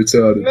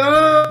retarded.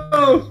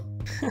 No!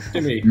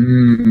 Jimmy,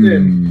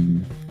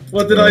 Mm.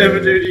 what did I ever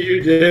do to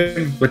you,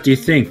 Jim? What do you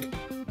think?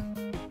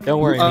 Don't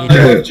worry, I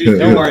Mejo. loved you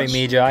Don't too worry, much.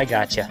 Mejo. I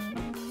gotcha.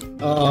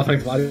 Oh,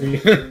 thanks, buddy.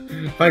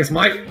 Thanks,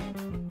 Mike.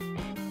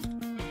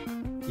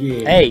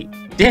 Yeah. Hey,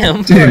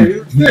 Dim. Dim,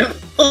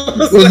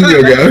 What wasn't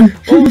your go.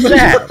 What was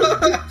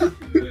that?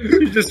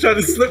 You just tried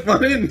to slip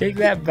one in. Take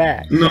that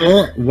back.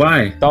 No,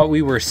 why? Thought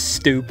we were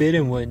stupid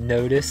and wouldn't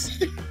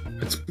notice.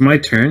 It's my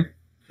turn.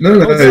 No,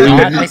 no, it's you,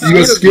 not. you I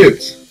got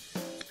skipped.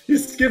 skipped. He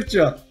skipped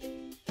you.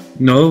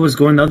 No, it was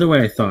going the other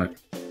way, I thought.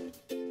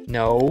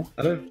 No,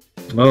 I don't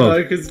Oh,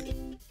 know, because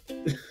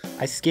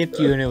I skipped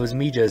you and it was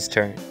Mejo's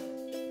turn.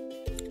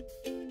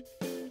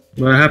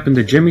 what happened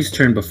to Jimmy's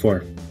turn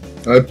before?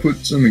 I put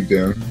something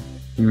down.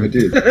 I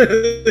did.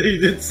 he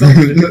did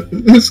something.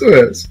 That's what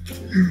it is.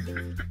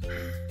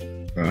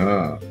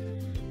 Ah.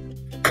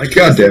 I God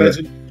can't damn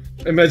it.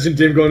 imagine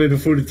Dim going into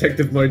full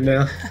detective mode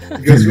now.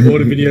 He goes through all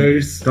the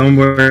videos. Don't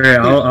worry,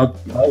 I'll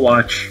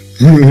watch.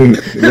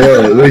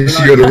 Well, at least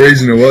you got a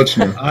reason to watch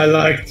now. I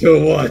like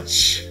to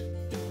watch.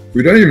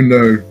 We don't even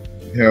know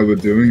how we're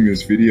doing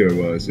this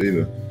video-wise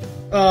either.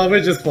 Oh,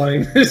 we're just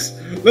playing.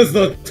 Let's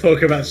not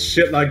talk about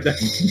shit like that.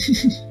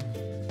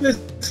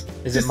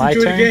 Is it my enjoy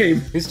the turn? game.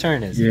 Whose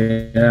turn is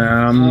it?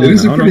 Yeah. It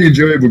is a I don't pretty know.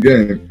 enjoyable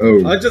game.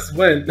 Oh, I just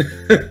went.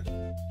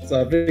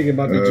 So I think it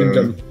might be Jim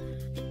Jam.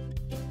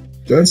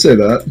 don't say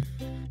that.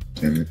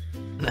 Damn it.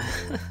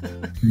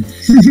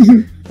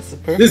 That's the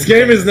perfect This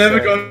game thing is to never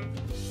say. going.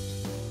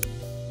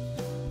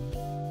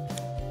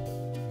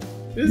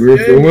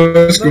 We're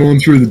almost going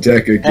through the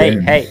deck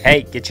again.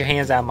 Hey, get your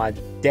hands out of my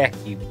deck,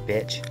 you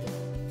bitch.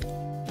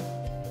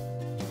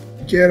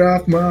 Get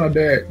off my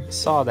deck.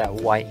 Saw that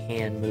white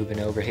hand moving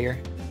over here.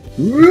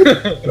 Whoop.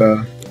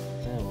 Oh,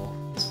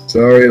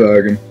 Sorry,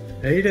 Logan.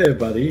 Hey there,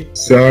 buddy.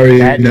 Sorry,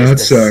 that is not the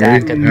sorry.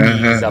 sack of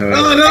peas up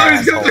Oh no,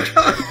 he's got the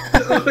asshole.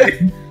 card!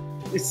 Wait,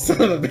 you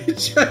son of a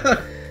bitch.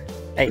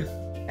 Hey,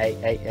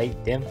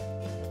 Dim.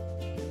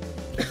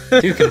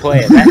 Two can play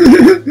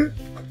it.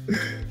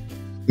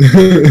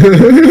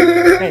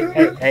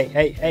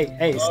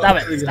 Hey, stop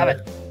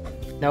it.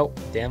 Nope,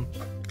 Dim.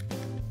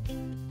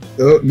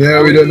 Oh,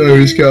 now we don't know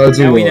whose cards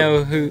are Now we what.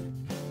 know who.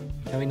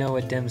 Now we know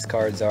what Dim's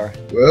cards are.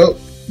 Well,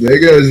 there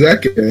goes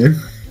that game.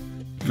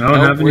 I don't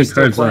Nope, have we're any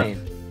still cards left. playing.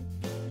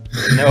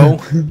 No.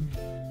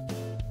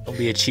 Don't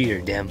be a cheater,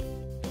 Dim.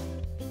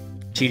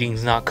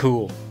 Cheating's not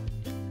cool.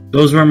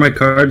 Those were my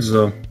cards,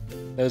 though.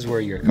 Those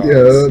were your cards.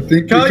 Yeah, I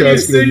think Can't the you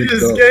cards see mixed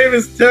this up. game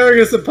is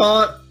tearing us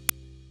apart?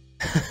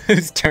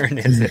 Whose turn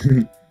is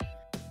it?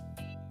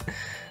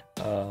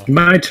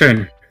 My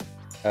turn.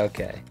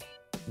 Okay.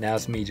 Now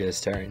it's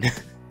Mejo's turn.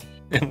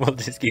 And we'll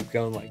just keep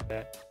going like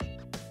that.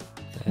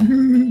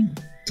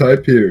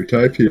 Type here.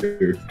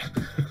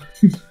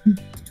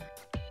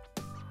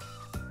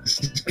 This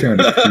is kind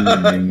of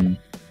cool.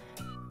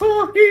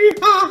 Oh, hee,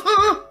 ha,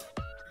 ha.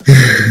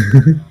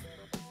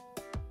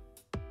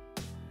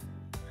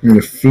 I'm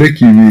gonna flick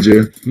you,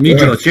 Mejo.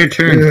 Mejo, it's your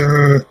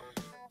turn.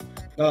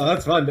 Oh,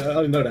 that's fine. I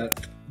didn't know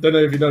that. Don't know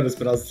if you noticed,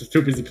 but I was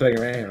too busy playing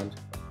around.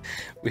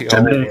 We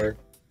all were.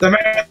 The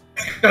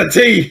man,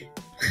 tea.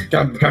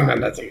 Come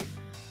down, that tea.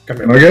 Come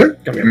here. Okay?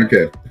 Come here.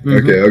 Okay.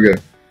 Mhm.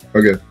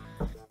 Okay.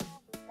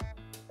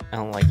 I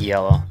don't like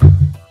yellow.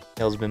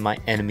 Yellow's been my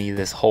enemy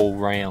this whole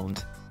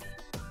round.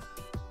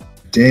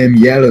 Damn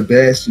yellow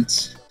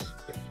bastards.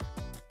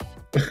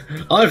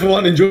 I, for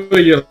one, enjoy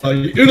your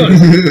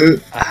Uno.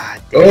 Ah,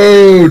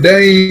 Oh,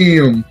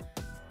 damn.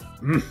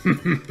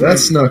 That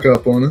snuck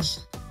up on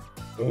us.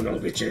 Uno,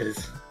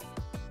 bitches.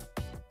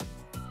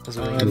 that's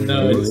what I need.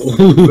 No.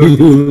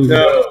 Ooh.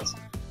 No.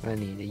 I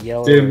need a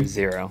yellow Dim. or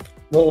zero.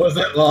 What was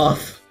that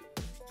laugh?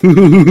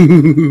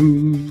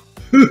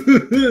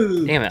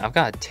 Damn it, I've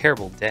got a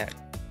terrible deck.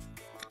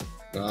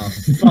 Oh,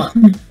 fuck.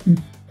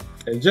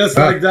 And just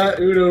like that,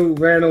 Uno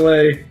ran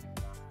away.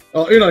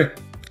 Oh, Uno.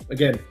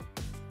 Again.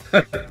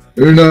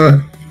 Una.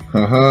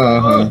 Ha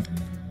ha.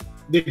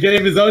 The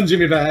game is on,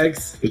 Jimmy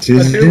Bags. It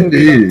is Who will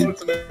be the indeed.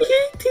 ultimate-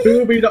 Who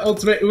will be the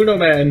ultimate Uno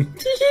man?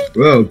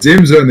 Well,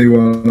 Dim's only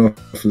one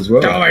off as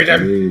well. Go away,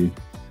 Dim.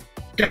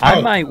 Go,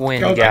 I might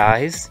win, go back.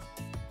 guys.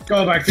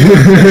 Go back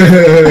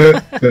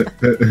to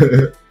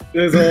Yeah,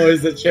 There's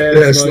always a chance.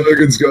 like,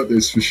 Slogan's got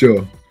this for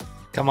sure.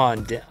 Come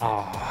on,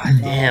 oh,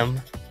 damn.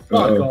 fuck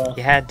Uh-oh. off.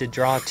 You had to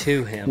draw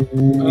to him.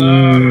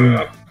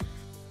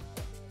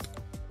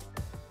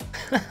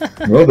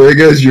 Well, there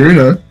goes your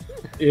Una.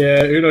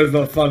 Yeah, Uno's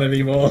not fun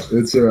anymore.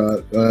 It's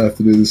alright. I have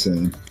to do the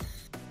same.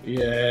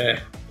 Yeah.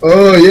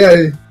 Oh,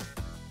 yay.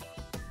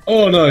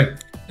 Oh no.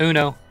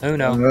 Uno.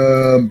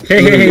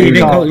 Hey, you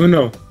didn't Call. call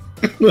Uno.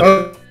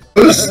 I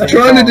was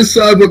trying to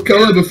decide what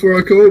color before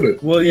I called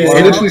it. Well, Yeah, I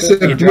yeah. literally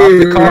said You dropped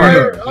blue. the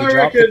card. Una. I You dropped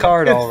reckon the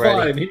card it's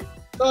already. fine.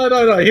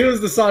 No. He was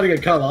deciding a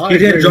color. He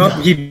didn't drop.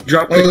 He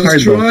dropped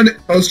the card.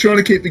 I was trying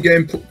to keep the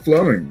game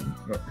flowing.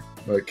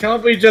 Like,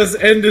 Can't we just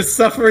end this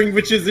suffering,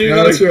 which is no,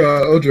 Uno? that's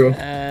alright. I'll draw.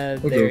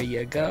 There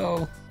you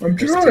go. I'm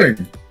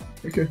drawing.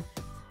 Okay.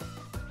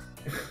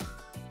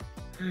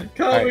 Can't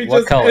Alright, we what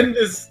just color? end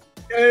this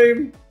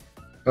game?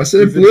 I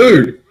said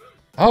blue.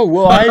 Oh,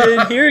 well, I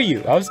didn't hear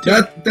you. I was too...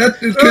 That's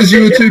because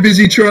you were too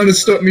busy trying to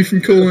stop me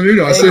from calling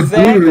Uno. I said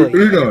blue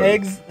Uno.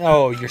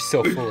 Oh, you're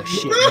so full of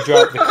shit. You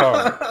dropped the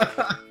card.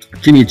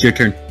 Jimmy, it's your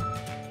turn.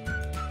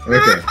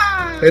 Okay.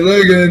 Hey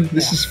Logan,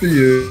 this is for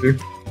you.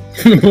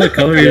 What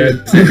color is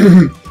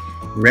it?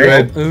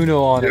 Red.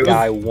 Uno on a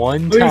guy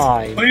one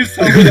time. Please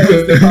tell me that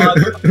was the card.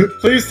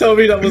 Please tell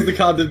me that was the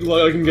card that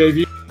Logan gave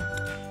you.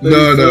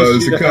 No, it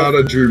was the card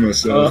I drew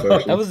myself. Oh.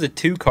 Actually. That was the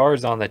two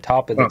cards on the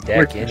top of the Oh,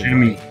 deck poor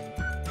anyway.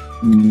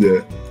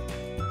 Yeah.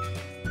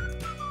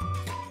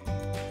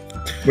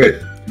 Wait,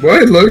 why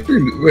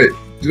Logan? Wait,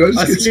 did I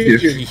I just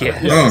skipped get you. skipped?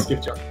 Yes. Yeah, I Oh.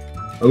 skipped you.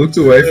 I looked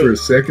away for a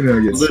second and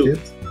I get Blue.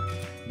 skipped.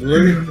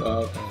 Blue.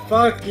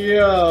 Fuck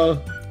yeah.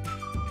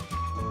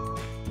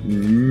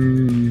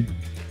 Mm.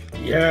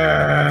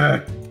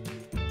 Yeah.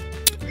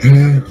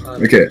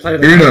 Okay, Play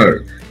the Uno,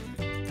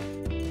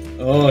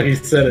 Oh, he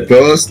said it.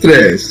 dos,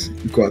 tres,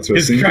 cuatro,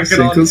 He's cinco, cracking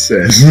cinco, on.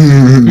 seis.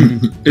 1,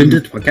 2,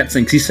 3, 4, 5,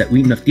 6, 7,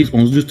 8, 9, 10,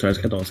 11, 12,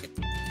 13, 14,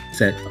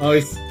 15. Oh,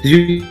 he's...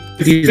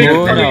 Did you?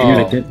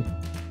 Uno.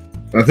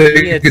 I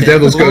think the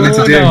devil's got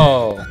into Dim.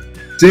 No.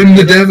 Dim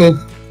the devil.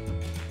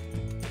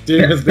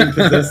 Dim has been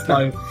possessed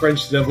by a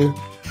French devil.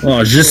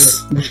 Oh, je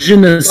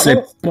ne sais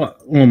pas.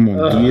 Oh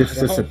mon dieu,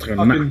 ça c'est très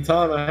mal. Fucking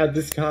time I had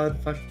this card,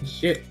 fucking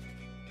shit.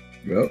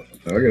 Well,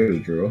 I got a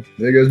draw.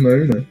 There goes my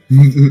Uno.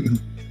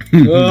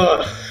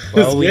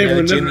 Well, we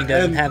know Jimmy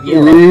doesn't have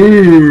yellow.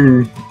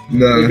 Ooh.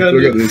 No,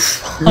 look at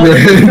this.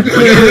 Red.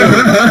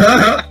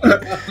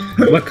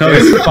 What color?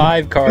 There's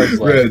 5 cards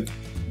left.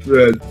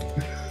 Red.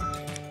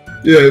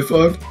 Yeah,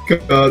 5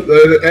 cards.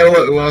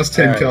 The last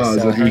 10 Alright,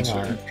 cards, so I hang drew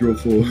on. draw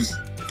 4s.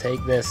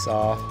 Take this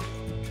off.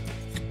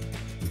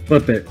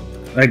 Flip it.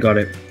 I got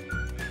it.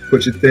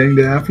 Put your thing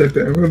down, flip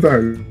it, and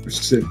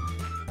reverse it.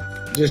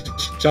 Just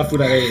shuffle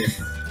that in.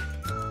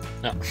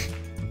 No.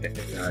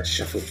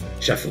 Shuffle.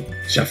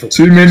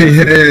 Too many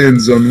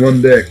hands on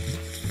one deck.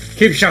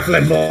 Keep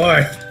shuffling,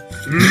 boy.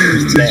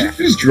 Did you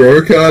just draw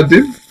a card,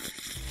 Dim?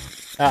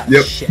 Ah,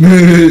 Yep. shit.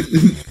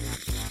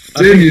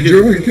 Dim,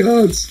 you're drawing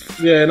cards.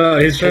 Yeah, no,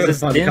 he's trying to Because it's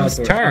find the card Dim's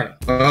for it. turn.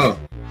 Oh.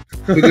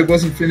 But it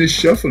wasn't finished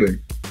shuffling.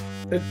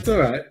 It's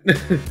alright.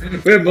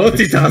 We're Not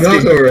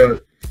multitasking.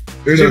 alright.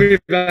 Uno. Jimmy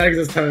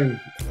Bags' turn.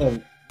 Oh,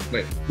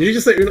 wait. Did you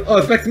just say Uno? Oh,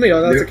 it's back to me.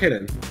 Oh, that's Yep. okay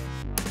then.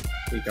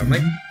 Here you go,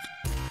 mate.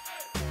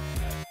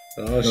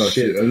 Oh, Oh shit.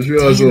 shit, I just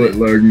realised I'll let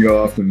Logan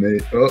go after me.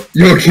 Oh,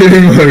 you're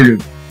kidding,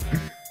 Logan.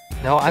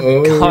 No, I've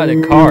got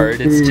a card.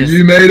 It's just.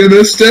 You made a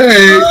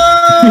mistake!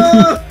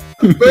 Ah!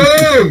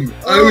 Boom!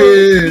 I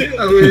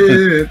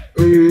win!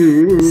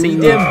 Ooh. See,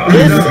 Dim,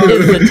 this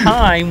is the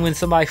time when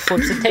somebody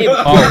flips a table.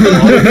 Oh,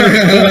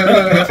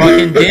 well,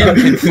 fucking Dim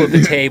can flip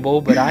a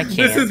table, but I can't.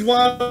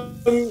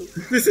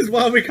 This is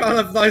why we can't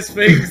have nice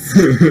things.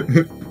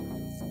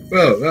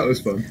 Well, that was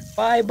fun.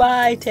 Bye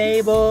bye,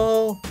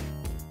 table.